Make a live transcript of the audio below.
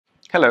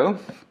Hello,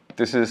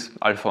 this is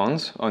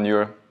Alphonse on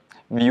your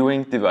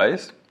viewing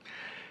device.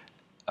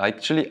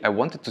 Actually, I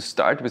wanted to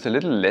start with a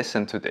little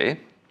lesson today.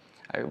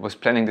 I was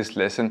planning this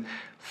lesson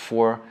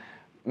for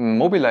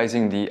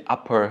mobilizing the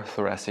upper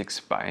thoracic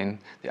spine,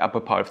 the upper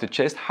part of the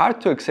chest. Hard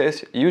to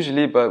access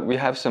usually, but we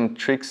have some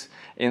tricks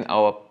in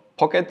our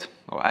pocket,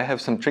 or I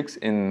have some tricks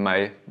in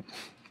my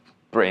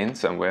brain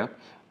somewhere.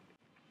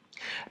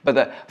 But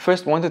I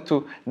first wanted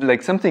to,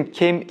 something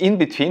came in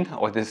between,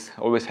 or this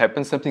always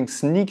happens, something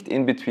sneaked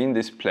in between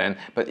this plan.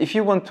 But if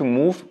you want to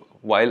move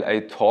while I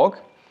talk,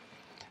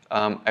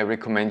 I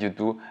recommend you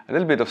do a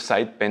little bit of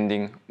side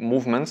bending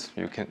movements.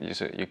 You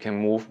can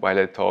move while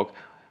I talk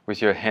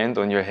with your hand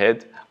on your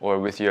head or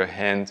with your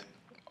hand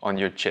on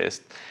your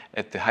chest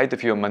at the height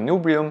of your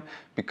manubrium,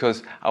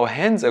 because our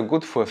hands are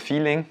good for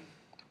feeling,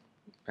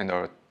 and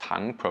our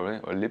tongue probably,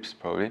 or lips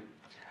probably.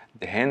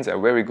 The hands are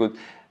very good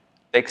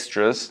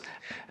dexterous,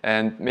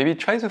 and maybe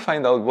try to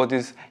find out what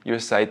is your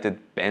side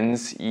that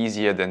bends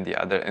easier than the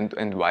other,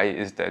 and why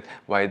is that?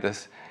 Why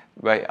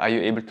are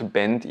you able to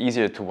bend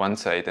easier to one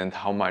side, and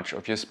how much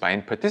of your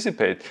spine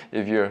participate?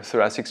 If your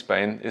thoracic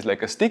spine is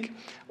like a stick,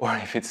 or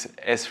if it's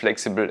as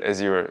flexible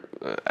as your,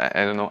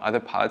 I don't know,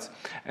 other parts,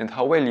 and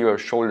how well your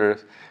shoulder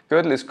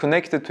girdle is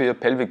connected to your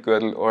pelvic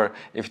girdle, or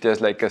if there's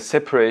like a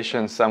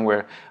separation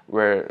somewhere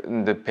where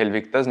the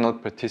pelvic does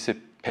not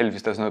participate.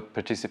 Pelvis does not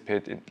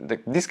participate in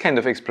this kind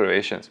of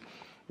explorations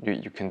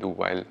you can do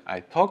while I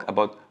talk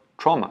about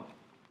trauma.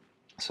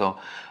 So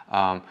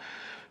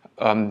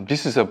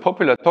this is a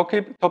popular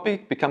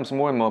topic, becomes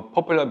more and more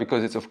popular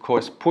because it's of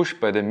course pushed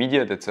by the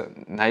media. That's a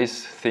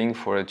nice thing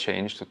for a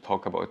change to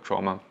talk about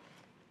trauma.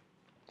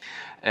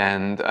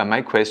 And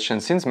my question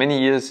since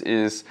many years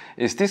is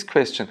this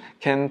question: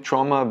 can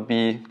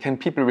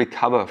people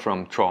recover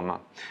from trauma?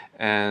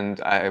 And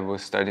I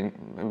was studying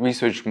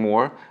research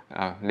more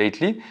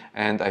lately,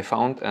 and I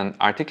found an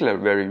article, a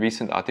very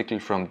recent article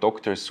from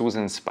Dr.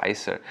 Susan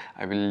Spicder.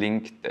 I will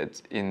link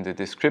that in the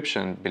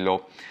description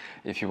below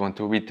if you want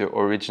to read the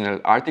original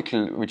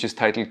article, which is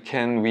titled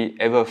 "Can We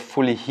Ever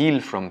Fully Heal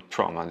from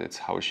Trauma?" That's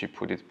how she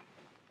put it.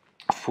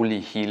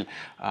 Fully heal,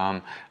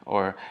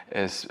 or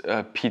as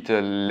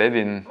Peter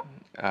Levin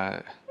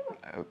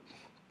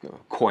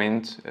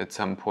coined at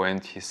some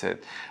point, he said,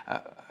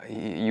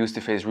 he used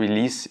the phrase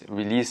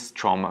release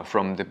trauma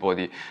from the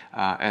body.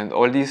 And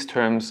all these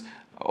terms,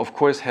 of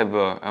course, have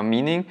a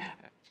meaning.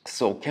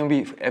 So can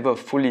we ever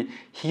fully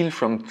heal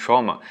from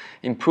trauma?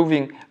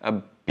 Improving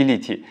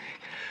ability.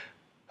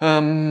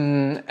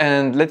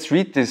 And let's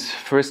read this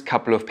first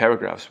couple of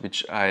paragraphs,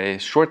 which I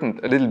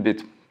shortened a little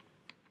bit.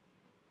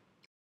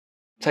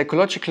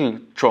 Psychological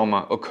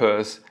trauma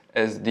occurs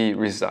as the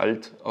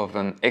result of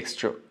an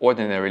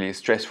extraordinarily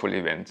stressful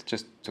event,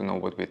 just to know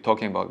what we're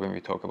talking about when we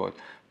talk about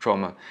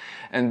trauma.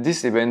 And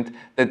this event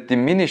that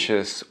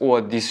diminishes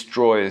or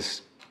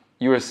destroys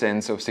your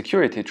sense of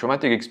security.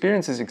 Traumatic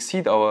experiences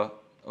exceed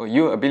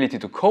your ability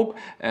to cope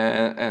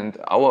and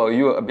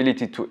your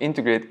ability to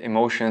integrate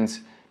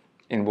emotions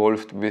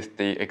involved with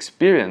the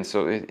experience.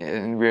 So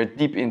and we're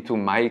deep into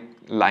my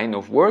line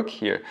of work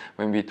here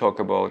when we talk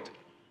about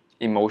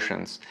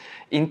emotions,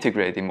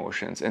 integrate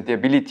emotions, and the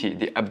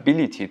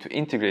ability to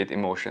integrate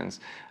emotions.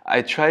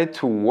 I try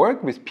to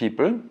work with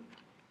people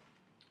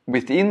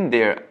within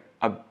their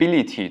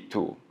ability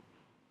to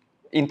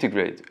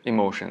integrate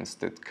emotions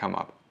that come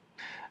up.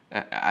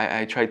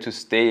 I try to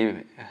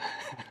stay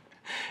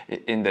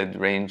in that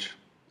range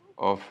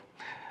of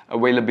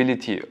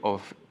availability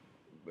of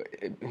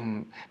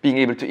being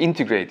able to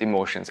integrate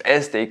emotions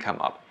as they come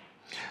up.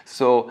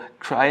 So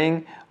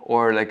crying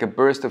or like a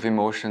burst of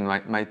emotion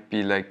might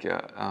be like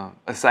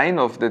a sign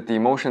of that the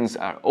emotions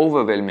are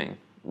overwhelming,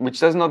 which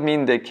does not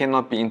mean they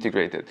cannot be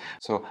integrated.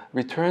 So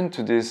return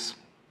to this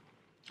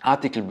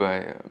article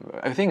by,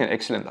 I think an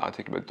excellent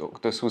article by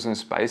Dr. Susan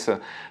Spicder.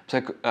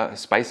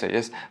 Spicder,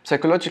 yes.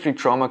 Psychological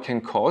trauma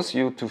can cause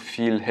you to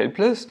feel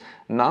helpless,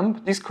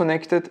 numb,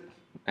 disconnected,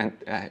 and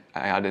I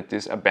added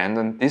this,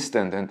 abandoned,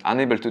 distant, and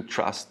unable to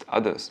trust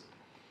others.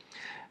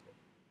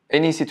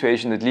 Any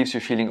situation that leaves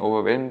you feeling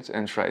overwhelmed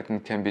and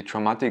frightened can be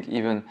traumatic,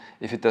 even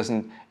if it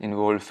doesn't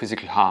involve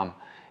physical harm.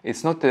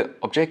 It's not the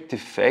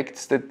objective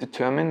facts that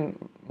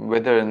determine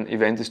whether an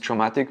event is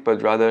traumatic,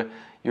 but rather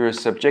your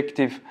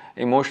subjective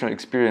emotional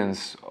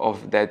experience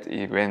of that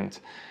event.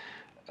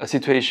 A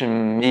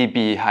situation may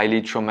be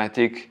highly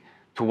traumatic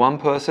to one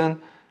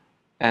person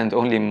and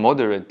only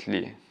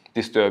moderately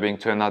disturbing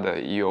to another.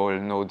 You all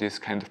know this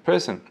kind of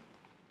person.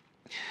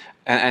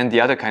 And the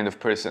other kind of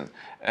person.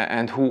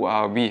 And who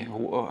are we?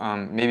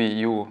 Maybe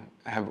you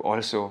have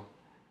also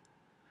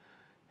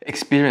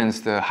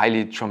experienced a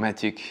highly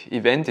traumatic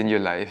event in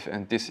your life,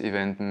 and this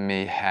event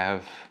may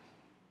have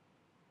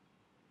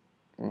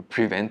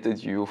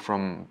prevented you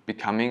from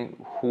becoming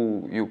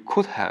who you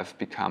could have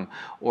become,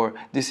 or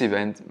this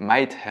event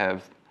might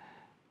have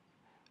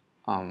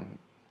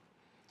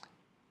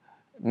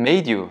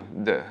made you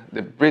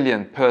the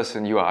brilliant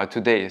person you are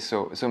today.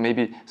 So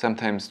maybe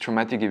sometimes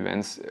traumatic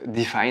events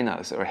define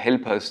us or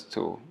help us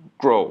to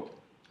grow,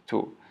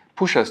 to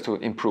push us to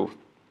improve.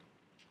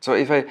 So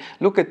if I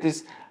look at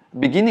this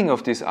beginning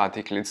of this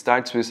article, it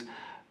starts with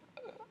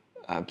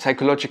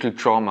psychological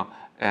trauma,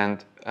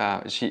 and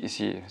she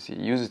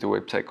uses the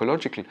word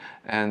psychological.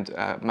 And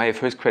my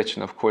first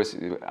question, of course,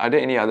 are there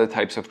any other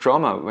types of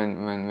trauma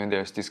when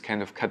there's this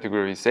kind of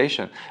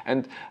categorization?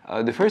 And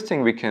the first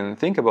thing we can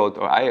think about,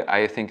 or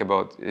I think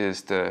about,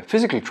 is the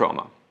physical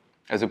trauma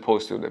as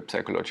opposed to the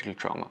psychological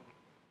trauma.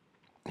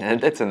 And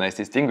that's a nice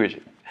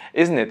distinction,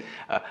 isn't it?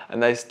 A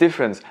nice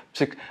difference,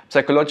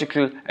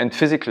 psychological and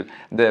physical,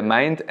 the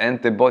mind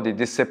and the body,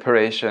 this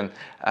separation.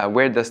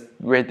 Where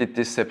did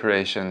this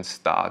separation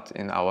start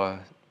in our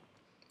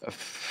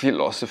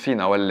philosophy, in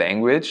our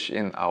language,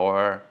 in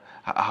our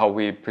how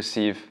we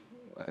perceive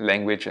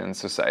language and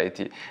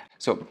society?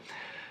 So,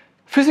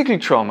 physical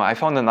trauma. I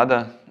found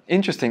another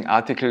interesting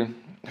article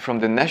from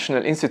the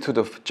National Institute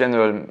of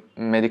General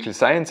Medical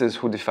Sciences,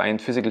 who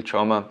defined physical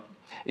trauma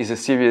is a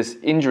serious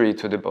injury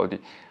to the body.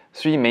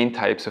 Three main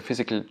types of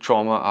physical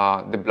trauma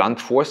are the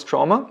blunt force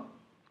trauma,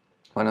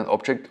 when an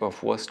object of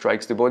force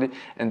strikes the body,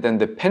 and then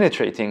the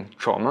penetrating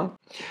trauma,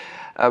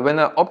 when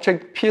an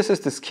object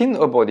pierces the skin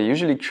or body,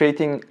 usually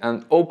creating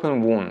an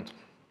open wound.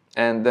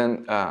 And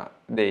then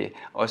they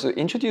also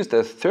introduced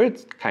a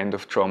third kind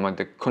of trauma,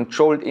 the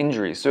controlled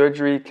injury.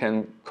 Surgery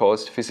can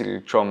cause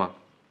physical trauma.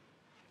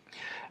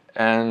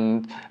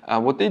 And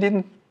what they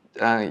didn't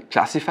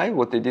classify,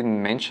 what they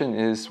didn't mention,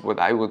 is what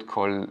I would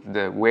call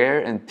the wear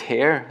and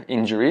tear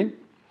injury,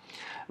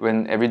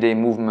 when everyday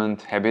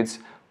movement habits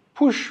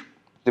push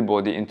the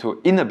body into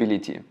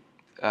inability,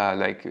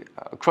 like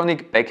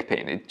chronic back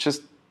pain. It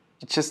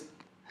just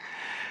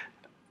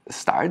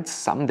starts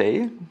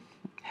someday,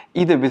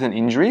 either with an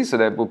injury, so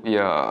that would be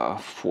a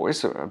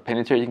force or a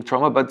penetrating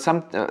trauma, but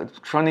some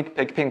chronic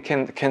back pain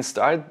can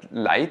start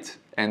light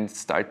and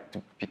start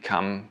to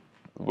become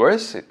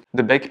worse.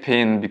 The back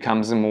pain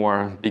becomes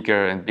more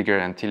bigger and bigger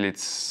until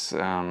it's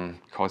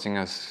causing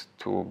us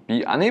to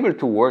be unable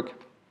to work.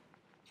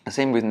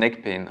 Same with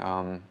neck pain.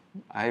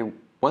 I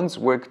once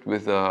worked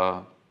with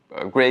a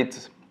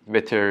great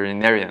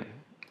veterinarian,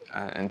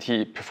 and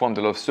he performed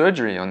a lot of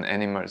surgery on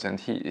animals, and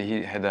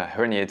he had a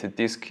herniated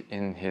disc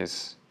in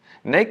his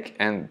neck,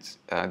 and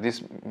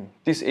this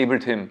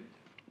disabled him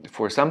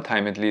for some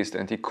time at least,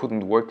 and he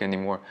couldn't work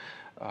anymore.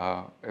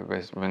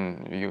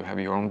 When you have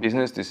your own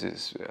business, this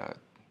is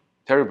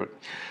terrible.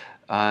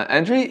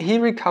 And he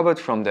recovered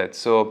from that.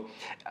 So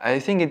I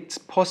think it's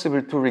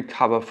possible to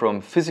recover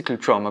from physical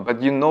trauma,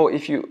 but you know,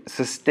 if you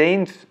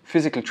sustain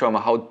physical trauma,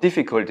 how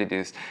difficult it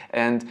is.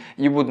 And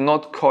you would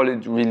not call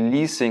it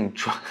releasing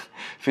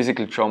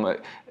physical trauma.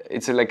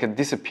 It's like a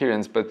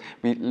disappearance, but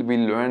we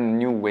learn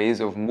new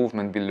ways of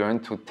movement. We learn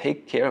to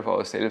take care of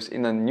ourselves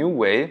in a new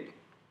way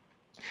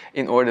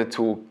in order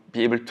to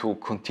be able to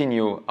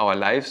continue our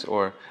lives,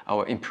 or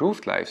our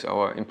improved lives,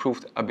 our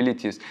improved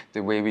abilities,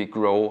 the way we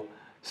grow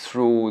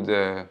through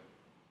the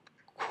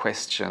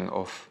question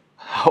of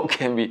how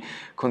can we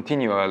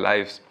continue our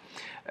lives.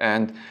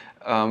 And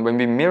when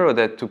we mirror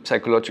that to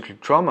psychological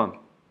trauma,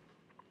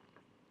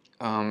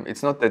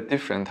 it's not that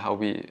different how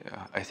we,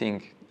 I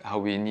think, how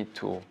we need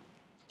to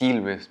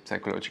deal with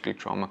psychological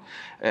trauma.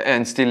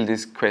 And still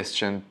this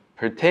question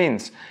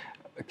pertains.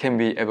 Can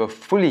we ever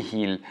fully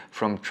heal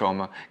from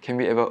trauma? Can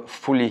we ever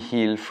fully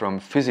heal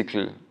from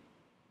physical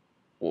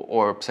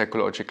or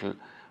psychological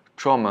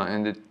trauma?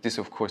 And this,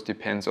 of course,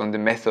 depends on the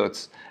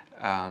methods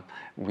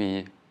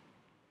we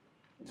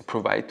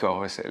provide to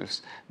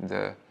ourselves,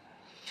 the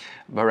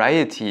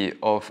variety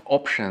of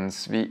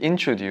options we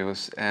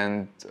introduce,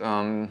 and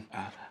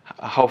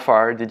how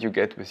far did you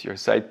get with your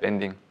side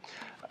bending.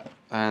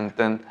 And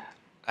then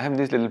I have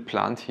this little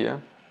plant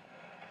here,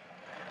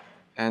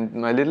 and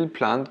my little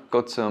plant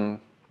got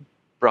some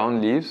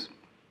brown leaves.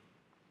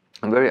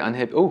 I'm very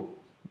unhappy. Oh,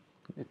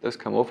 it does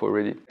come off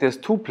already. There's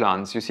two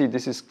plants. You see,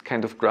 this is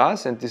kind of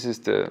grass, and this is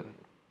the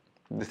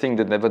thing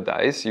that never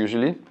dies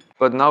usually.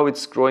 But now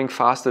it's growing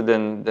faster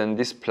than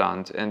this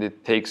plant, and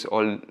it takes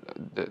all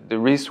the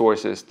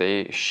resources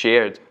they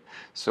shared.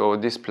 So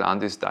this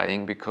plant is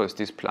dying because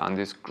this plant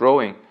is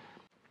growing.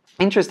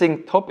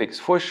 Interesting topics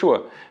for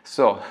sure.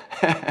 So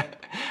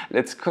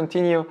let's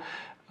continue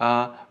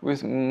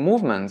with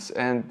movements.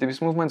 And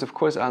these movements, of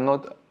course, are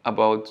not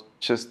about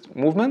just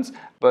movements,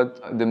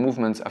 but the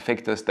movements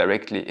affect us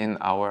directly in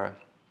our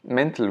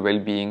mental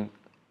well-being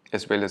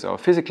as well as our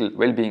physical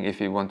well-being, if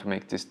we want to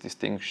make this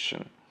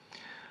distinction.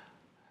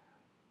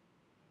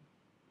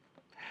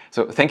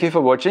 So thank you for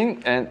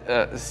watching, and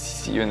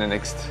see you in the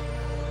next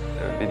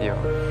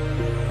video.